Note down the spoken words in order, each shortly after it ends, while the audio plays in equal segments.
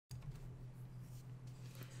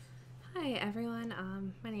Hi everyone,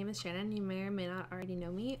 my name is Shannon. You may or may not already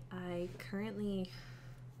know me. I currently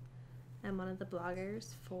am one of the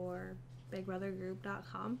bloggers for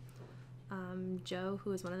BigBrotherGroup.com. Joe,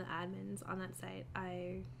 who is one of the admins on that site,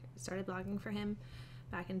 I started blogging for him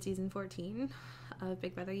back in season 14 of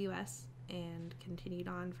Big Brother US and continued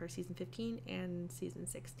on for season 15 and season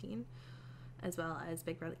 16, as well as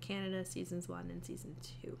Big Brother Canada seasons 1 and season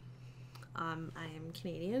 2. I am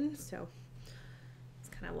Canadian, so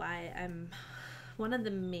kind of why I'm one of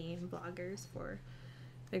the main bloggers for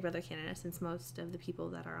Big Brother Canada, since most of the people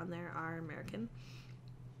that are on there are American.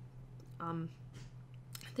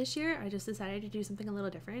 This year I just decided to do something a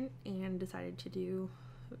little different and decided to do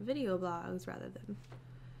video blogs rather than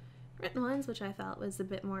written ones, which I felt was a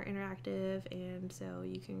bit more interactive, and so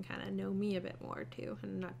you can kind of know me a bit more too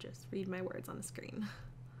and not just read my words on the screen.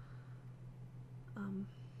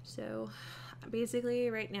 So basically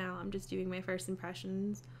right now I'm just doing my first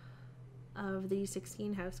impressions of the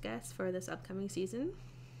 16 house guests for this upcoming season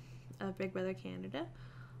of Big Brother Canada.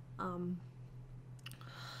 I'm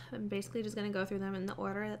basically just going to go through them in the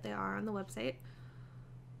order that they are on the website.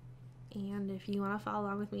 And if you want to follow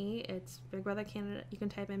along with me, it's Big Brother Canada. You can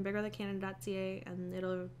type in bigbrothercanada.ca and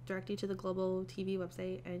it'll direct you to the Global TV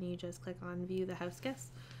website, and you just click on view the house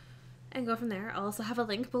guests and go from there. I'll also have a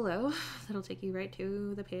link below that'll take you right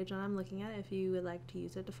to the page that I'm looking at if you would like to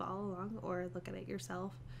use it to follow along or look at it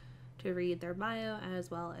yourself to read their bio,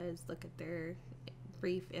 as well as look at their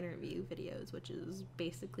brief interview videos, which is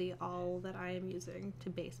basically all that I am using to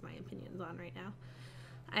base my opinions on right now.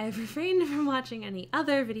 I've refrained from watching any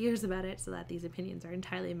other videos about it so that these opinions are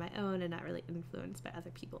entirely my own and not really influenced by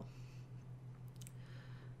other people.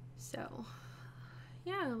 So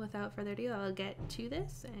yeah, without further ado, I'll get to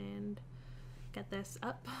this and get this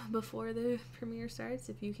up before the premiere starts.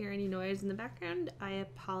 If you hear any noise in the background, I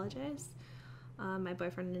apologize. My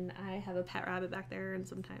boyfriend and I have a pet rabbit back there, and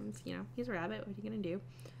sometimes, you know, he's a rabbit, what are you gonna do?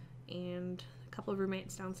 And a couple of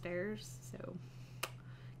roommates downstairs, so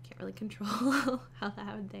can't really control how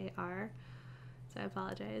loud they are. So I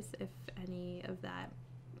apologize if any of that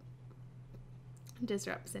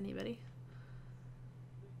disrupts anybody.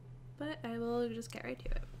 But I will just get right to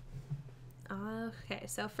it. Okay,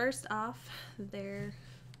 so first off, there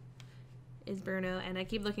is Bruno, and I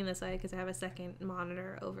keep looking this way because I have a second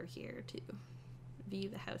monitor over here to view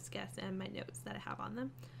the house guests and my notes that I have on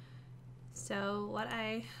them. So what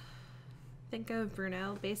I think of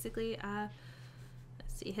Bruno, basically, let's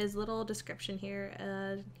see, his little description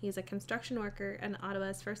here. He's a construction worker and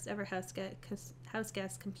Ottawa's first ever house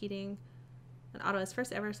guest competing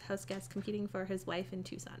for his wife and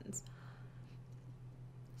 2 sons.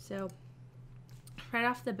 So right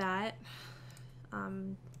off the bat,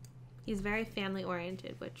 he's very family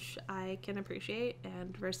oriented, which I can appreciate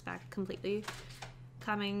and respect completely.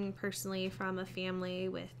 Coming personally from a family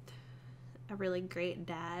with a really great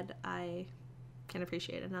dad, I can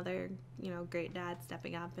appreciate another, great dad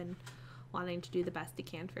stepping up and wanting to do the best he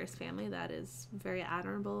can for his family. That is very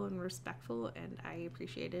admirable and respectful, and I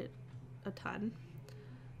appreciate it a ton.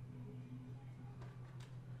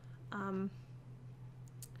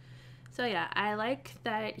 So yeah, I like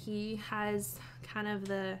that he has kind of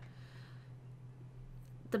the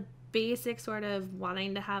basic sort of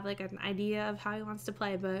wanting to have like an idea of how he wants to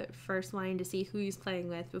play, but first wanting to see who he's playing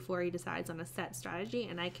with before he decides on a set strategy.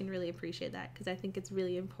 And I can really appreciate that because I think it's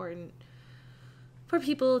really important for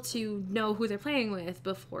people to know who they're playing with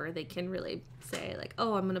before they can really say like,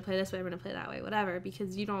 oh, I'm going to play this way, I'm going to play that way, whatever,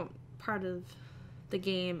 because part of the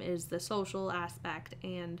game is the social aspect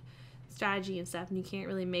and strategy and stuff, and you can't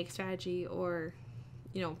really make strategy or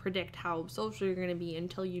predict how social you're going to be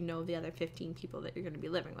until you know the other 15 people that you're going to be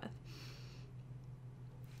living with.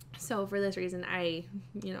 So for this reason, I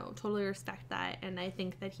totally respect that, and I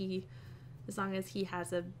think that as long as he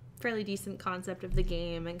has a fairly decent concept of the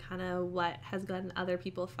game and kind of what has gotten other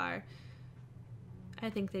people far, I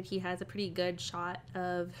think that he has a pretty good shot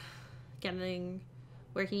of getting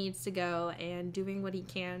where he needs to go and doing what he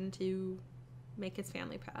can to make his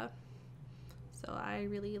family proud. So I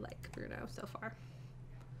really like Bruno so far.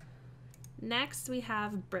 Next, we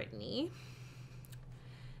have Brittany,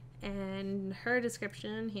 and her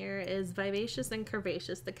description here is vivacious and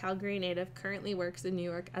curvaceous. The Calgary native currently works in New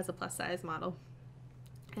York as a plus-size model.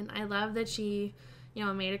 And I love that she,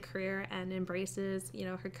 made a career and embraces,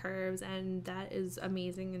 her curves, and that is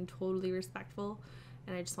amazing and totally respectful.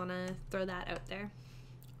 And I just want to throw that out there.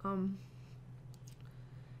 And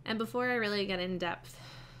before I really get in depth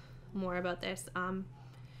more about this,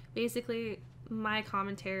 basically my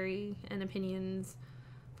commentary and opinions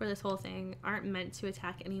for this whole thing aren't meant to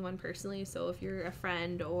attack anyone personally. So if you're a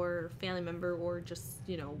friend or family member or just,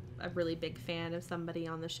 you know, a really big fan of somebody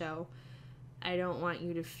on the show, I don't want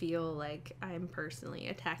you to feel like I'm personally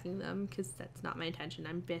attacking them, because that's not my intention.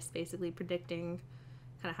 I'm just basically predicting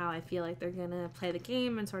kind of how I feel like they're going to play the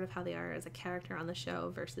game and sort of how they are as a character on the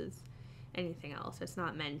show versus anything else. It's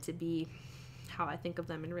not meant to be how I think of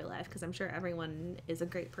them in real life, because I'm sure everyone is a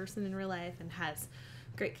great person in real life and has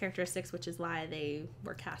great characteristics, which is why they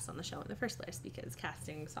were cast on the show in the first place, because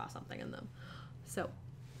casting saw something in them. So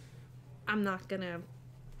I'm not going to,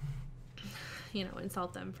 you know,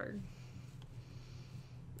 insult them for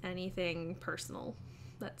anything personal.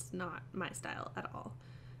 That's not my style at all.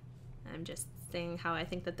 I'm just saying how I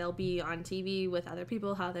think that they'll be on TV with other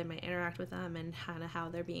people, how they might interact with them, and kind of how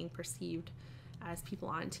they're being perceived as people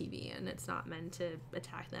on TV. And it's not meant to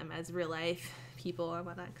attack them as real life people and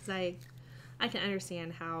whatnot, because I can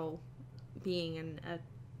understand how being in an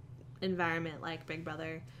environment like Big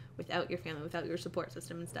Brother without your family, without your support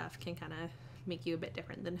system and stuff, can kind of make you a bit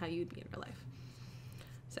different than how you'd be in real life.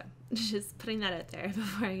 So just putting that out there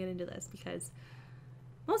before I get into this,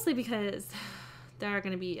 mostly because there are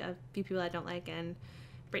going to be a few people I don't like, and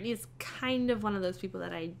Brittany is kind of one of those people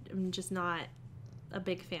that I am just not a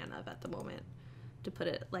big fan of at the moment, to put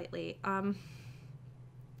it lightly.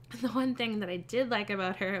 The one thing that I did like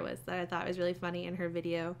about her was that I thought was really funny in her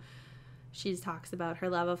video. She talks about her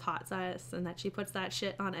love of hot sauce and that she puts that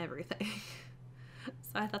shit on everything.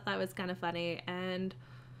 So I thought that was kind of funny, and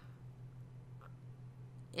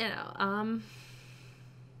you know,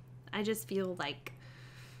 I just feel like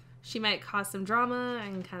she might cause some drama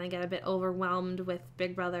and kind of get a bit overwhelmed with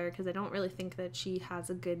Big Brother, because I don't really think that she has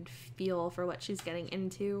a good feel for what she's getting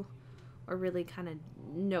into, or really kind of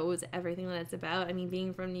knows everything that it's about. I mean,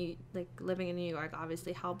 being from living in New York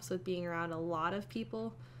obviously helps with being around a lot of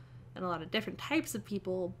people and a lot of different types of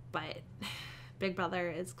people, but Big Brother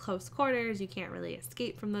is close quarters. You can't really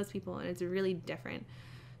escape from those people, and it's really different.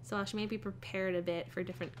 So while she may be prepared a bit for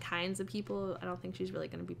different kinds of people, I don't think she's really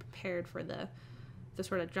going to be prepared for the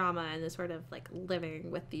sort of drama and the sort of like living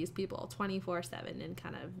with these people 24/7 and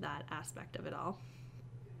kind of that aspect of it all.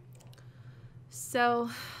 So,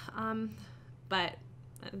 but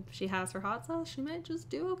if she has her hot sauce, she might just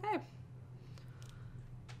do okay.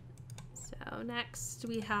 So next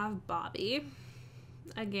we have Bobby.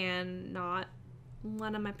 Again, not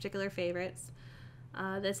one of my particular favorites.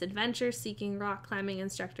 This adventure-seeking rock climbing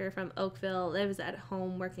instructor from Oakville lives at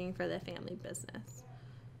home working for the family business.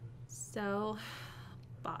 So,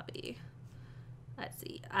 Bobby. Let's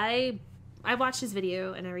see. I watched his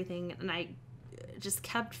video and everything, and I just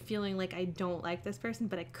kept feeling like I don't like this person,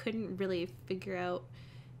 but I couldn't really figure out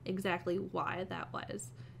exactly why that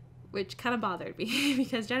was, which kind of bothered me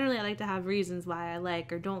because generally I like to have reasons why I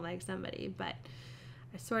like or don't like somebody, but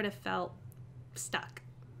I sort of felt stuck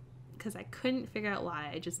because I couldn't figure out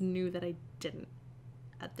why. I just knew that I didn't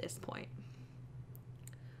at this point.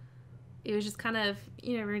 It was just kind of,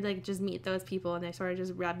 you know, like just meet those people and they sort of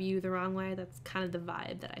just rub you the wrong way. That's kind of the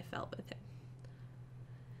vibe that I felt with him.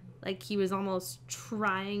 Like he was almost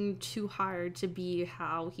trying too hard to be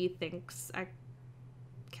how he thinks a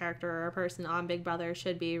character or a person on Big Brother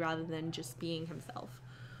should be, rather than just being himself.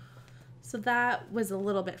 So that was a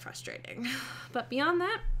little bit frustrating. But beyond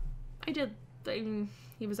that,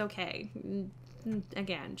 he was okay.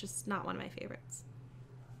 Again, just not one of my favorites.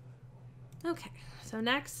 Okay, so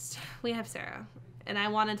next we have Sarah. And I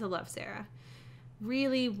wanted to love Sarah.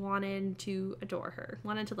 Really wanted to adore her.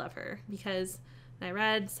 Wanted to love her because when I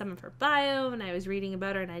read some of her bio and I was reading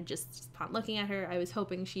about her, and I just upon looking at her, I was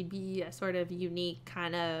hoping she'd be a sort of unique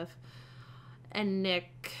kind of a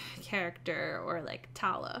Nick character, or like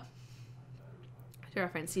Tala, to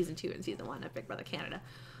reference season 2 and season 1 of Big Brother Canada.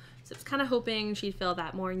 So I was kind of hoping she'd fill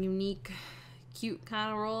that more unique, cute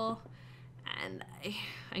kind of role. And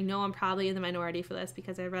I know I'm probably in the minority for this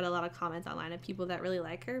because I read a lot of comments online of people that really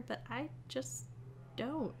like her, but I just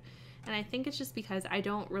don't. And I think it's just because I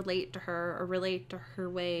don't relate to her or relate to her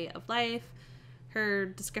way of life. Her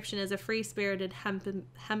description is a free-spirited hemp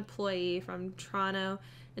employee from Toronto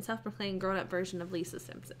and self-proclaimed grown-up version of Lisa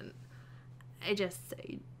Simpson.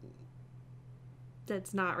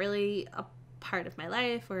 That's not really a part of my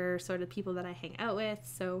life or sort of people that I hang out with.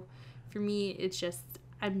 So for me, it's just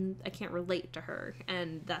I can't relate to her,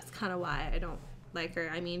 and that's kind of why I don't like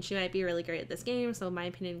her. I mean, she might be really great at this game, so my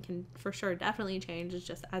opinion can for sure definitely change. It's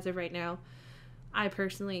just as of right now, I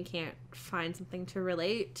personally can't find something to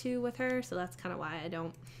relate to with her, so that's kind of why I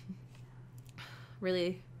don't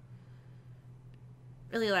really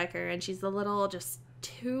like her. And she's a little just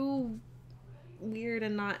too weird,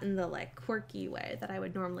 and not in the like quirky way that I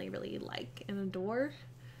would normally really like and adore.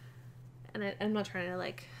 And I'm not trying to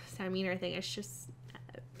like sound mean or anything. It's just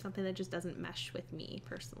something that just doesn't mesh with me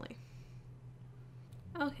personally.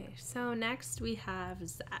 Okay, so next we have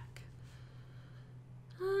Zach.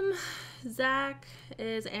 Zach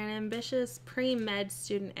is an ambitious pre-med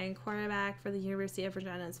student and quarterback for the University of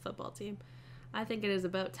Regina's football team. I think it is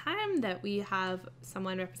about time that we have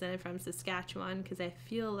someone represented from Saskatchewan, because I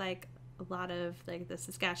feel like a lot of like the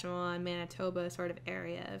Saskatchewan, Manitoba sort of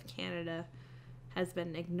area of Canada has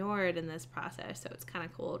been ignored in this process, so it's kind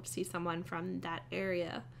of cool to see someone from that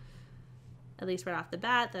area, at least right off the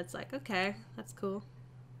bat, that's like, okay, that's cool.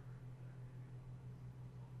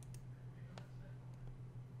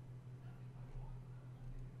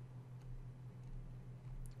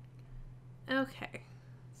 Okay,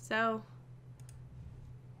 so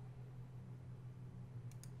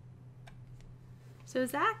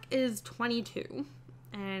Zach is 22,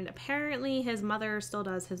 and apparently his mother still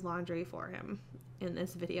does his laundry for him. In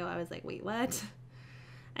this video, I was like, wait, what?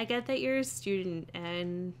 I get that you're a student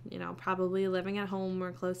and, you know, probably living at home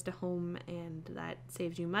or close to home, and that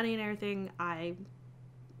saves you money and everything. I'm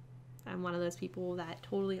one of those people that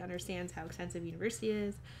totally understands how expensive university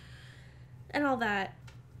is and all that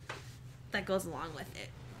goes along with it.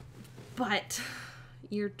 But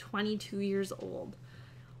you're 22 years old.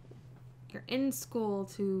 You're in school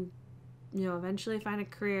to, you know, eventually find a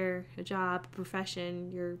career, a job, a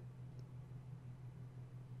profession. You're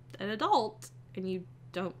an adult and you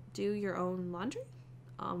don't do your own laundry?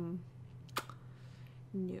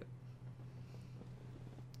 No.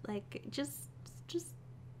 Like, just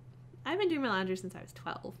I've been doing my laundry since I was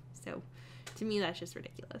 12, so to me that's just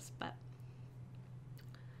ridiculous. But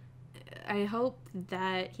I hope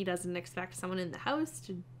that he doesn't expect someone in the house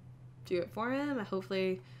to do it for him.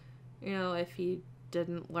 Hopefully, you know, if he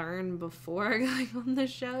didn't learn before going on the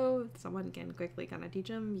show, someone can quickly kind of teach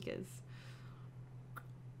him, because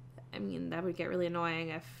I mean, that would get really annoying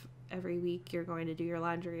if every week you're going to do your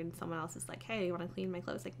laundry and someone else is like, hey, you want to clean my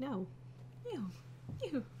clothes? Like, no.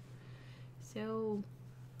 Ew. So,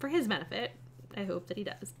 for his benefit, I hope that he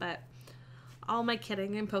does. But all my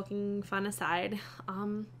kidding and poking fun aside,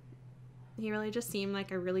 he really just seemed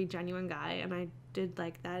like a really genuine guy, and I did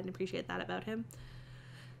like that and appreciate that about him.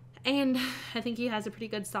 And I think he has a pretty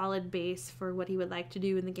good solid base for what he would like to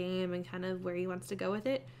do in the game and kind of where he wants to go with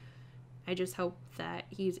it. I just hope that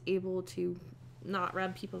he's able to not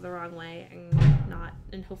rub people the wrong way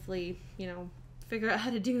and hopefully, you know, figure out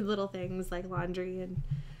how to do little things like laundry and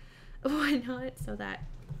whatnot, so that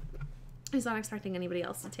he's not expecting anybody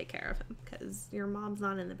else to take care of him, because your mom's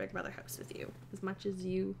not in the Big Brother house with you as much as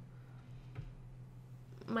you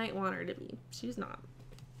might want her to be. She's not.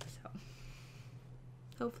 So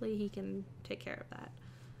hopefully he can take care of that.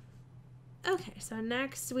 Okay, so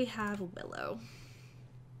next we have Willow.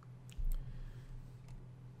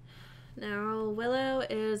 Now, Willow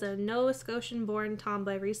is a Nova Scotian-born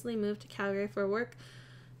tomboy, recently moved to Calgary for work,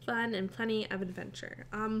 fun, and plenty of adventure.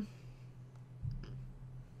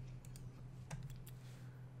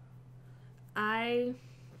 I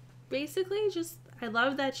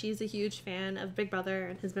love that she's a huge fan of Big Brother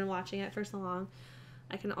and has been watching it for so long.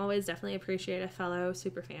 I can always definitely appreciate a fellow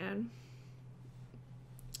super fan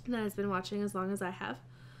that has been watching as long as I have.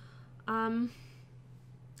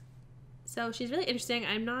 So she's really interesting.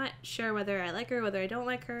 I'm not sure whether I like her, whether I don't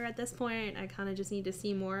like her at this point. I kind of just need to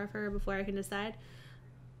see more of her before I can decide.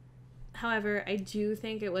 However, I do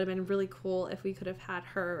think it would have been really cool if we could have had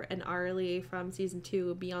her and Arlie from season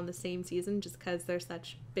 2 be on the same season, just because they're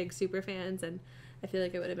such big super fans, and I feel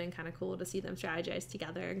like it would have been kind of cool to see them strategize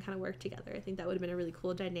together and kind of work together. I think that would have been a really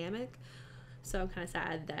cool dynamic. So I'm kind of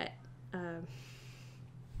sad that,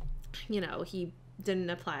 you know, he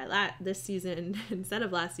didn't apply this season instead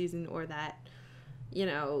of last season, or that, you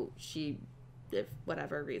know, if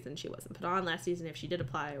whatever reason she wasn't put on last season, if she did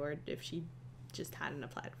apply, or if she just hadn't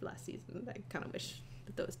applied for last season. I kind of wish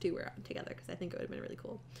that those two were on together, because I think it would have been really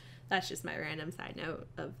cool. That's just my random side note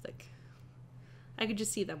of, like, I could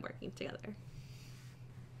just see them working together.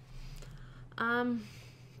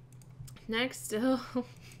 Next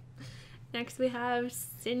we have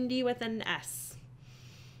Cindy with an S.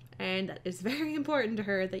 And that is very important to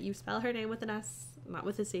her that you spell her name with an S, not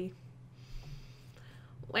with a C.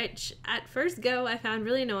 Which, at first go, I found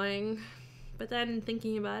really annoying. But then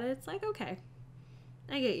thinking about it, it's like, okay,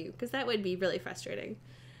 I get you. Because that would be really frustrating.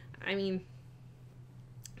 I mean,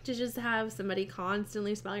 to just have somebody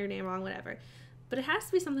constantly spell your name wrong, whatever. But it has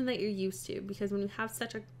to be something that you're used to. Because when you have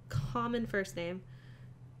such a common first name,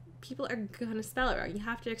 people are going to spell it wrong. You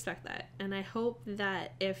have to expect that. And I hope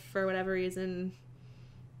that if, for whatever reason,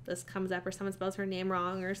 this comes up or someone spells her name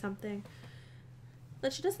wrong or something,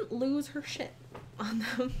 that she doesn't lose her shit. on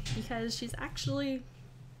them because she's actually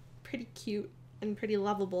pretty cute and pretty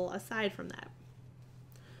lovable aside from that.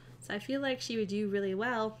 So I feel like she would do really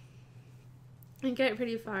well and get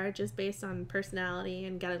pretty far just based on personality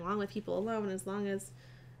and getting along with people alone, as long as,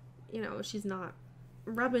 you know, she's not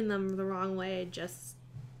rubbing them the wrong way just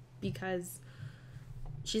because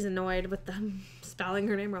she's annoyed with them spelling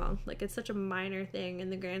her name wrong. Like, it's such a minor thing in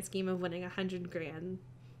the grand scheme of winning $100,000.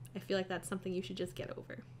 I feel like that's something you should just get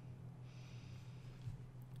over.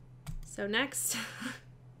 So next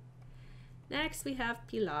we have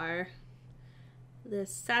Pilar.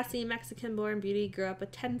 This sassy Mexican-born beauty grew up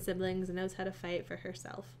with 10 siblings and knows how to fight for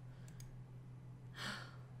herself.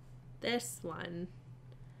 This one,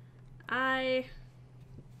 I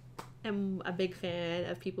am a big fan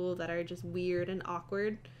of people that are just weird and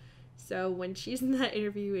awkward. So when she's in that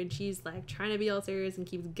interview and she's like trying to be all serious and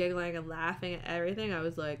keeps giggling and laughing at everything, I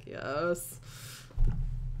was like, yes.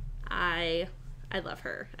 I love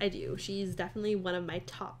her. I do. She's definitely one of my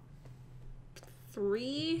top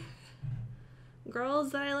 3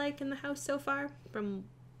 girls that I like in the house so far from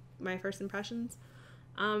my first impressions.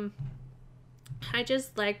 I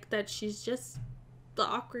just like that she's just the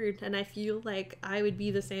awkward, and I feel like I would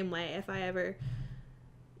be the same way if I ever,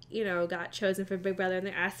 you know, got chosen for Big Brother and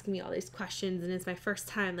they're asking me all these questions and it's my first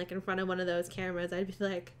time like in front of one of those cameras. I'd be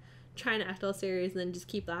like trying to act all serious and then just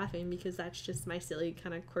keep laughing because that's just my silly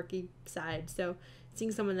kind of quirky side. So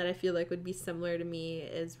seeing someone that I feel like would be similar to me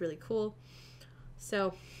is really cool.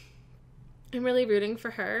 So I'm really rooting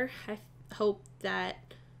for her. I hope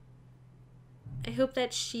that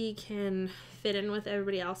she can fit in with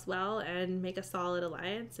everybody else well and make a solid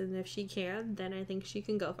alliance. And if she can, then I think she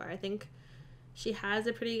can go far. I think she has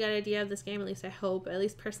a pretty good idea of this game, at least I hope. At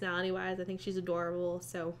least personality-wise, I think she's adorable.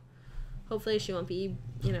 So hopefully she won't be,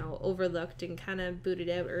 you know, overlooked and kind of booted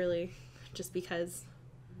out early just because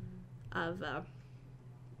of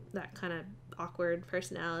that kind of awkward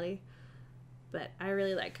personality. But I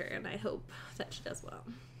really like her, and I hope that she does well.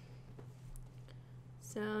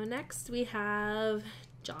 So next we have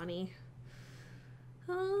Johnny.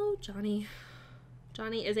 Oh, Johnny.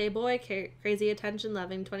 Johnny is a boy, crazy,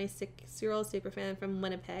 attention-loving, 26-year-old superfan from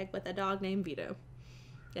Winnipeg with a dog named Vito.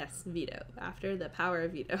 Yes, Vito, after the power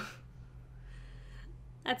of Vito.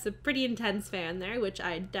 That's a pretty intense fan there, which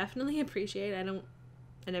I definitely appreciate. I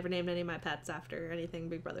never named any of my pets after anything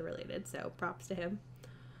Big Brother related, so props to him.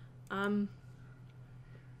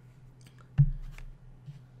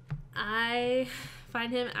 I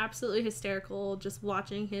find him absolutely hysterical. Just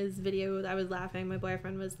watching his video, I was laughing. My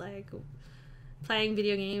boyfriend was like playing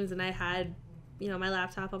video games, and I had, you know, my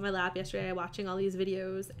laptop on my lap yesterday watching all these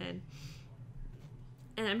videos, and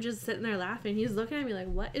I'm just sitting there laughing. He's looking at me like,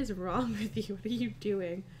 what is wrong with you? What are you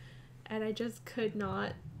doing? And I just could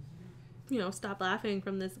not, you know, stop laughing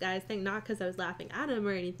from this guy's thing. Not because I was laughing at him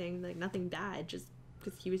or anything, like nothing bad, just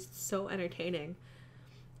because he was so entertaining.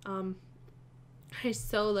 I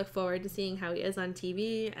so look forward to seeing how he is on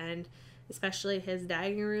TV, and especially his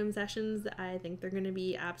dining room sessions. I think they're going to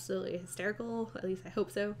be absolutely hysterical. At least I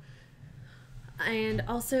hope so. And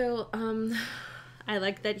also, I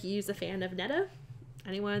like that he's a fan of Netta.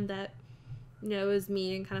 Anyone that knows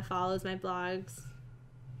me and kind of follows my blogs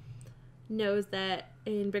knows that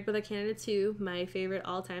in Big Brother Canada 2, my favorite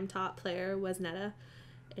all-time top player was Netta,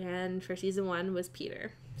 and for season 1 was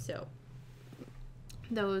Peter. So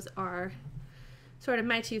those are sort of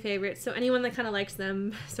my 2 favorites. So anyone that kind of likes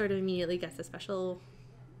them sort of immediately gets a special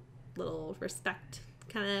little respect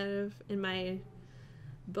kind of in my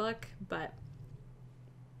book. But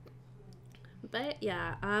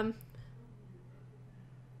yeah,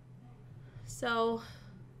 so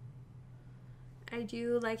I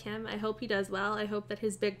do like him. I hope he does well. I hope that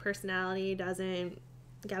his big personality doesn't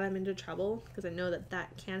get him into trouble, because I know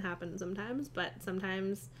that can happen sometimes, but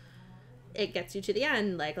sometimes it gets you to the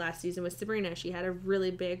end. Like last season with Sabrina, she had a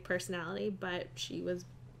really big personality, but she was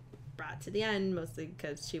brought to the end mostly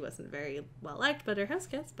because she wasn't very well liked by her house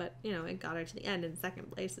guests, but you know, it got her to the end, and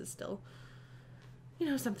second place is still, you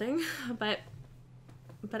know, something. But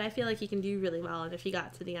I feel like he can do really well, and if he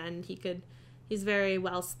got to the end, he's very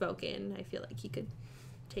well spoken. I feel like he could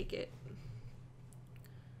take it.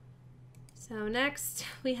 So next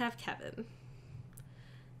we have Kevin.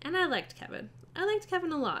 And I liked Kevin. I liked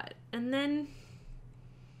Kevin a lot. And then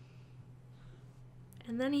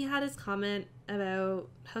he had his comment about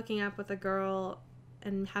hooking up with a girl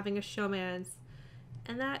and having a showmance,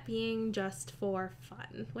 and that being just for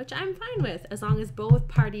fun, which I'm fine with as long as both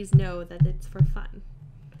parties know that it's for fun.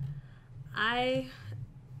 I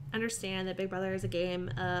understand that Big Brother is a game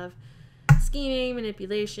of scheming,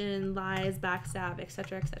 manipulation, lies, backstab,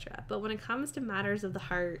 etc., etc. But when it comes to matters of the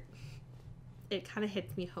heart, it kind of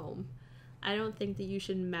hits me home. I don't think that you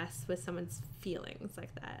should mess with someone's feelings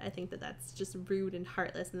like that. I think that that's just rude and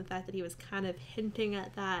heartless, and the fact that he was kind of hinting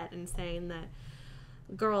at that and saying that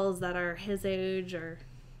girls that are his age or,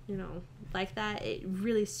 you know, like that, it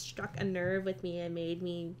really struck a nerve with me and made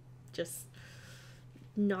me just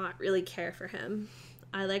not really care for him.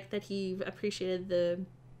 I like that he appreciated the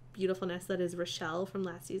beautifulness that is Rochelle from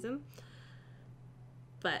last season,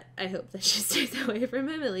 but I hope that she stays away from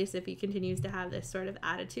him, at least if he continues to have this sort of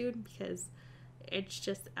attitude, because it's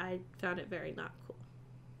just, I found it very not cool.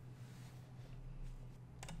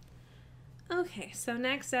 Okay, so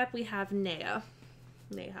next up we have Neha.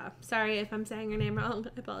 Sorry if I'm saying your name wrong,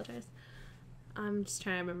 I apologize. I'm just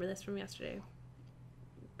trying to remember this from yesterday.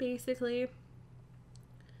 Basically,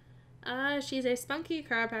 she's a spunky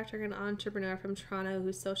chiropractor and entrepreneur from Toronto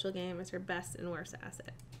whose social game is her best and worst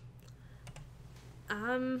asset.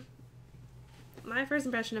 My first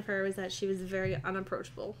impression of her was that she was very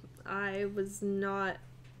unapproachable. I was not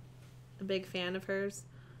a big fan of hers.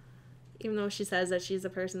 Even though she says that she's a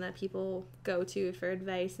person that people go to for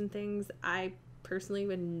advice and things, I personally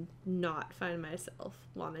would not find myself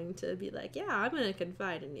wanting to be like, yeah, I'm going to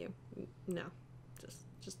confide in you. No.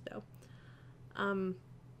 Just no.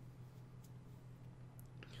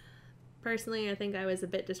 Personally, I think I was a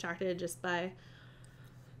bit distracted just by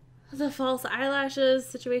the false eyelashes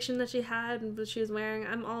situation that she had, that she was wearing.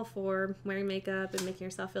 I'm all for wearing makeup and making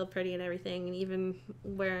yourself feel pretty and everything, and even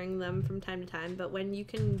wearing them from time to time, but when you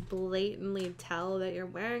can blatantly tell that you're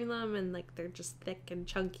wearing them and like they're just thick and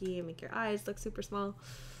chunky and make your eyes look super small,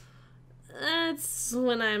 that's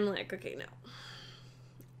when I'm like, okay, no.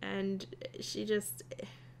 And she just,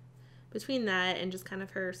 between that and just kind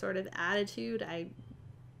of her sort of attitude, I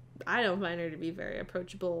don't find her to be very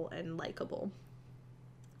approachable and likable.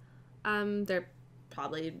 There are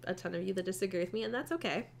probably a ton of you that disagree with me, and that's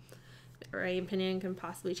okay. My opinion can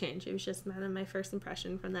possibly change. It was just kind of my first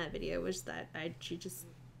impression from that video was that she just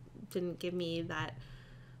didn't give me that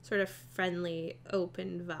sort of friendly,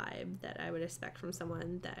 open vibe that I would expect from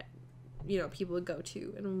someone that, you know, people would go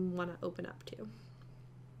to and want to open up to.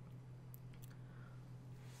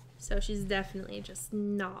 So she's definitely just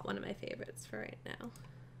not one of my favorites for right now.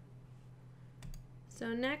 So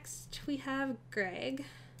next we have Greg.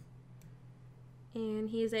 And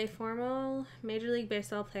he's a former Major League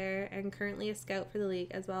Baseball player and currently a scout for the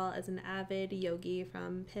league, as well as an avid yogi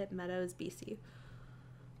from Pitt Meadows, BC.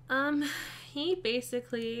 He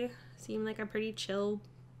basically seemed like a pretty chill,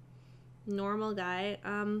 normal guy.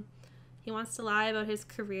 He wants to lie about his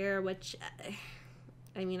career, which,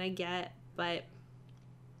 I mean, I get, but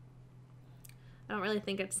I don't really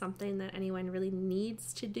think it's something that anyone really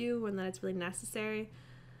needs to do and that it's really necessary.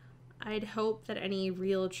 I'd hope that any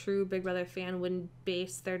real, true Big Brother fan wouldn't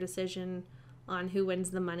base their decision on who wins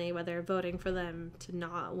the money, whether voting for them to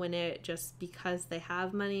not win it just because they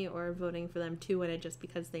have money or voting for them to win it just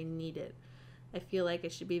because they need it. I feel like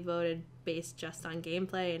it should be voted based just on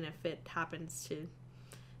gameplay, and if it happens to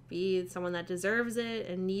be someone that deserves it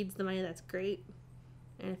and needs the money, that's great.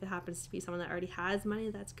 And if it happens to be someone that already has money,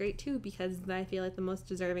 that's great too, because I feel like the most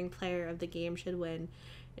deserving player of the game should win.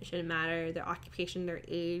 It shouldn't matter their occupation, their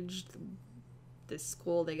age, the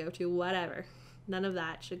school they go to, whatever. None of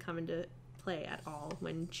that should come into play at all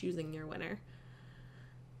when choosing your winner.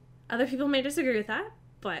 Other people may disagree with that,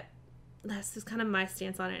 but that's just kind of my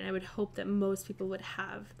stance on it, and I would hope that most people would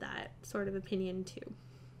have that sort of opinion too.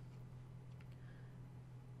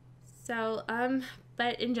 So,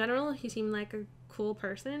 but in general, he seemed like a cool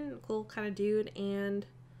person, cool kind of dude,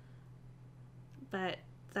 but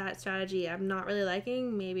that strategy I'm not really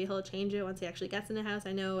liking. Maybe he'll change it once he actually gets in the house.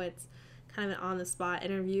 I know it's kind of an on-the-spot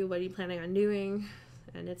interview. What are you planning on doing?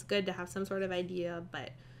 And it's good to have some sort of idea,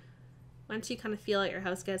 but once you kind of feel like your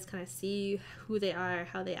house guests kind of see who they are,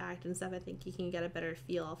 how they act and stuff, I think you can get a better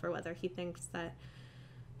feel for whether he thinks that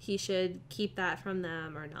he should keep that from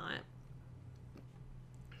them or not.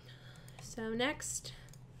 So next,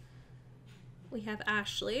 we have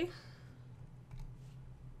Ashley.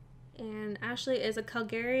 And Ashley is a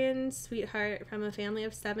Calgarian sweetheart from a family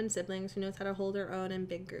of 7 siblings who knows how to hold her own in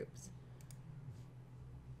big groups.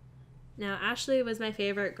 Now, Ashley was my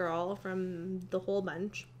favorite girl from the whole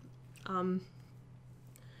bunch. I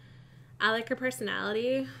like her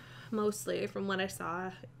personality, mostly, from what I saw,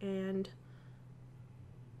 and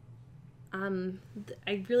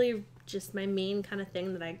I really just, my main kind of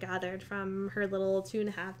thing that I gathered from her little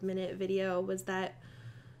 2.5-minute video was that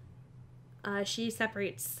she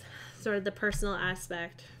separates sort of the personal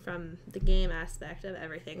aspect from the game aspect of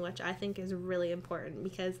everything, which I think is really important,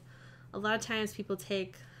 because a lot of times people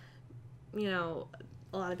take, you know,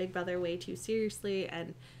 a lot of Big Brother way too seriously,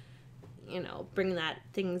 and, you know, bring that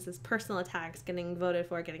things as personal attacks, getting voted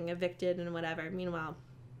for, getting evicted, and whatever. Meanwhile,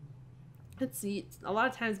 it's a lot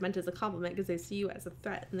of times meant as a compliment because they see you as a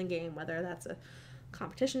threat in the game, whether that's a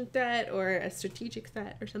competition threat or a strategic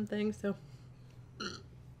threat or something. So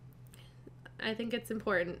I think it's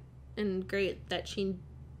important and great that she,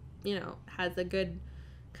 you know, has a good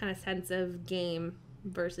kind of sense of game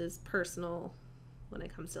versus personal when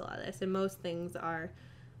it comes to a lot of this. And most things are,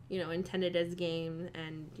 you know, intended as game,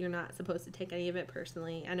 and you're not supposed to take any of it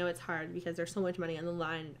personally. I know it's hard because there's so much money on the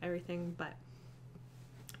line and everything, but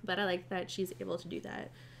I like that she's able to do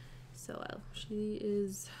that. So she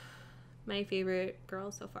is my favorite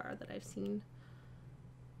girl so far that I've seen,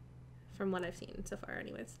 from what I've seen so far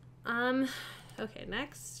anyways. Okay,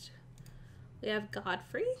 next we have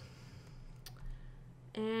Godfrey,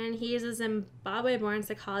 and he is a Zimbabwe-born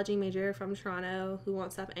psychology major from Toronto who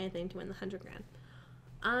won't stop anything to win the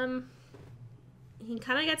 $100,000. He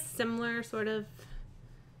kind of gets similar sort of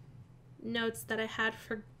notes that I had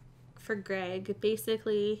for Greg.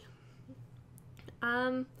 Basically,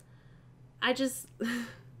 I just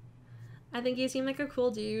I think he seemed like a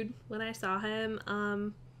cool dude when I saw him.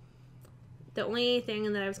 The only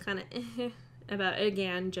thing that I was kind of about,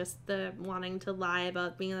 again, just the wanting to lie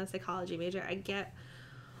about being a psychology major. I get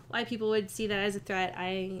why people would see that as a threat.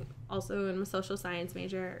 I also am a social science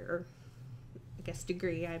major, or I guess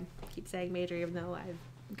degree. I keep saying major even though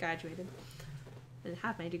I've graduated and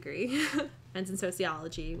have my degree. And in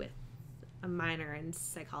sociology with a minor in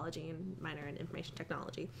psychology and minor in information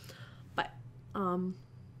technology. But, so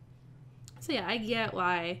yeah, I get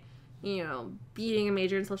why, you know, being a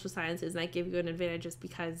major in social sciences might give you an advantage just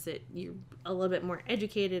because you're a little bit more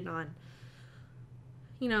educated on,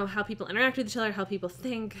 you know, how people interact with each other, how people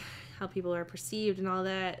think, how people are perceived and all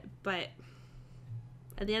that. But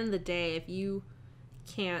at the end of the day, if you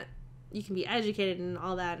can't, you can be educated and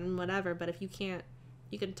all that and whatever, but if you can't,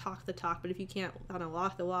 you can talk the talk, but if you can't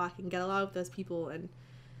walk the walk and get along with those people and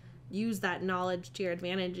use that knowledge to your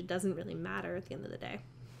advantage, it doesn't really matter at the end of the day.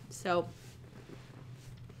 So,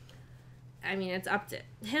 I mean, it's up to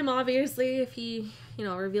him, obviously, if he, you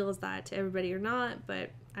know, reveals that to everybody or not, but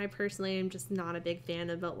I personally am just not a big fan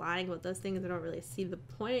about lying about those things. I don't really see the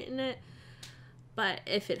point in it, but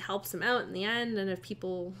if it helps him out in the end, and if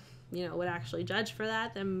people, you know, would actually judge for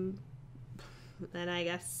that, then I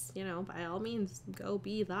guess, you know, by all means, go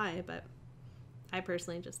lie, but I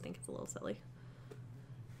personally just think it's a little silly.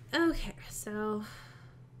 Okay, so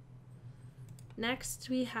next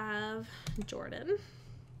we have Jordan.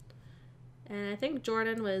 And I think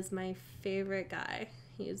Jordan was my favorite guy.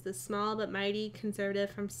 He's the small but mighty conservative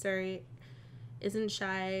from Surrey, isn't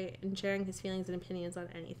shy in sharing his feelings and opinions on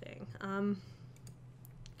anything.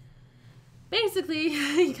 Basically,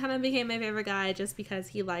 he kind of became my favorite guy just because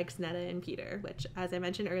he likes Netta and Peter, which, as I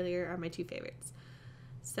mentioned earlier, are my two favorites.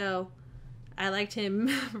 So I liked him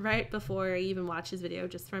right before I even watched his video,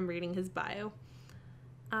 just from reading his bio.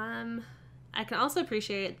 I can also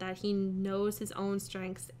appreciate that he knows his own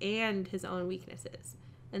strengths and his own weaknesses.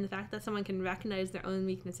 And the fact that someone can recognize their own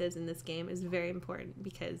weaknesses in this game is very important,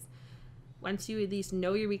 because once you at least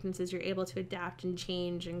know your weaknesses, you're able to adapt and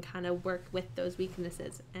change and kind of work with those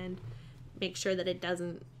weaknesses and make sure that it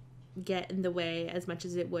doesn't get in the way as much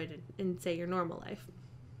as it would in, say, your normal life.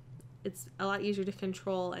 It's a lot easier to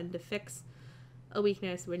control and to fix a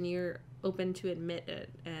weakness when you're open to admit it,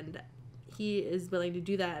 and he is willing to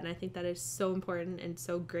do that, and I think that is so important and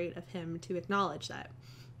so great of him to acknowledge that.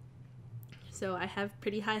 So I have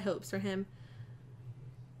pretty high hopes for him,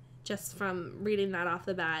 just from reading that off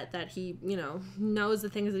the bat, that he, you know, knows the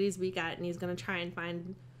things that he's weak at, and he's going to try and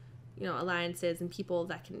find, you know, alliances and people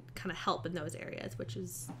that can kind of help in those areas, which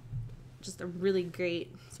is just a really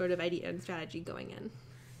great sort of idea and strategy going in.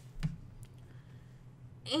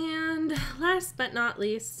 And last but not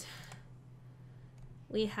least,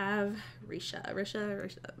 we have Risha.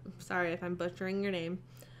 Risha, sorry if I'm butchering your name.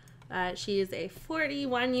 She is a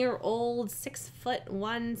 41-year-old,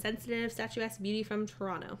 6'1", sensitive, statuesque beauty from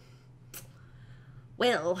Toronto.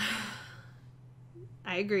 Well,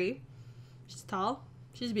 I agree. She's tall.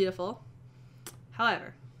 She's beautiful.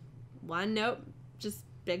 However, one note, just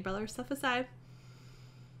Big Brother stuff aside,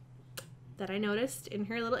 that I noticed in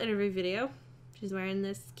her little interview video, she's wearing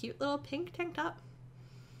this cute little pink tank top.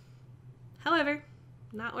 However,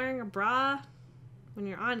 not wearing a bra when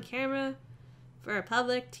you're on camera for a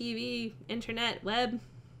public TV, internet, web,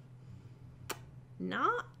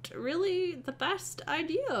 not really the best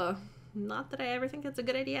idea. Not that I ever think it's a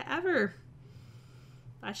good idea ever.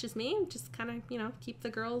 That's just me. Just kind of, you know, keep the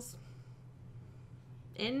girls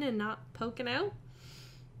in and not poking out,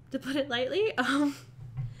 to put it lightly. So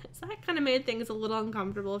that kind of made things a little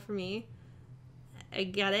uncomfortable for me. I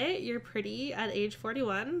get it. You're pretty at age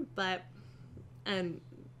 41, but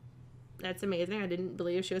that's amazing. I didn't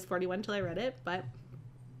believe she was 41 until I read it, but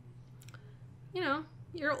you know,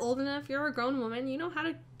 you're old enough, you're a grown woman, you know how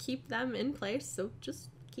to keep them in place, so just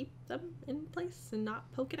keep them in place and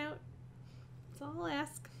not poke it out. That's all I'll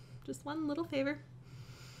ask. Just one little favor.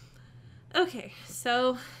 Okay,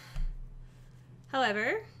 so,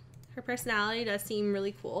 however, her personality does seem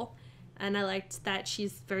really cool, and I liked that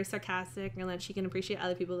she's very sarcastic and that she can appreciate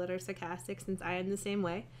other people that are sarcastic, since I am the same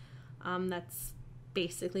way. That's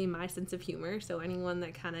basically my sense of humor, so anyone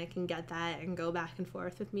that kind of can get that and go back and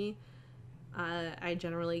forth with me, I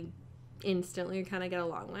generally instantly kind of get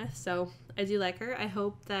along with. So I do like her. I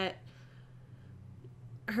hope that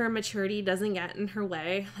her maturity doesn't get in her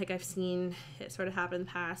way. Like I've seen it sort of happen in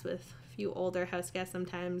the past with a few older house guests.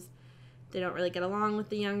 Sometimes they don't really get along with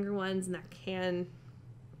the younger ones, and that can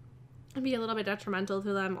be a little bit detrimental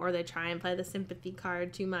to them, or they try and play the sympathy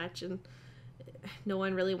card too much, and no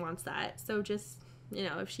one really wants that. So just, you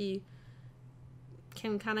know, if she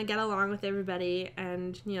can kind of get along with everybody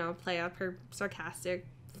and, you know, play up her sarcastic,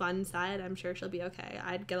 fun side, I'm sure she'll be okay.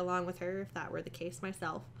 I'd get along with her if that were the case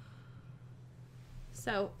myself.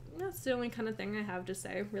 So that's the only kind of thing I have to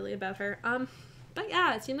say really about her. But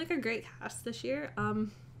yeah, it seemed like a great cast this year.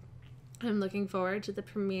 I'm looking forward to the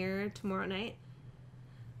premiere tomorrow night.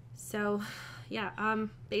 So yeah,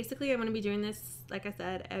 basically I'm going to be doing this, like I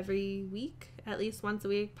said, every week, at least once a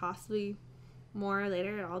week, possibly more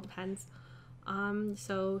later. It all depends.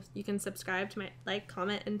 So you can subscribe to my,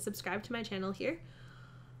 comment, and subscribe to my channel here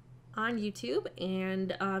on YouTube,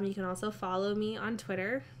 and you can also follow me on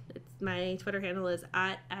Twitter. My Twitter handle is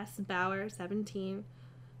at sbauer17,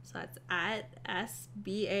 so that's at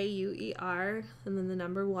SBAUER, and then the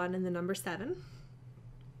number 1 and the number 7.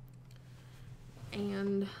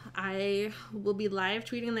 And I will be live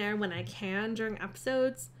tweeting there when I can during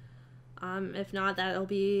episodes. If not,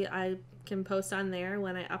 I can post on there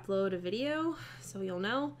when I upload a video, so you'll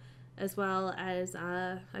know. As well as,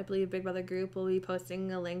 I believe Big Brother Group will be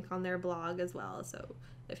posting a link on their blog as well. So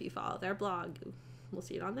if you follow their blog, we'll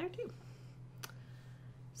see it on there too.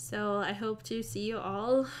 So I hope to see you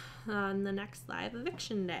all on the next live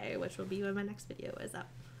eviction day, which will be when my next video is up.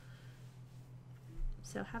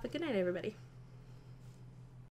 So have a good night, everybody.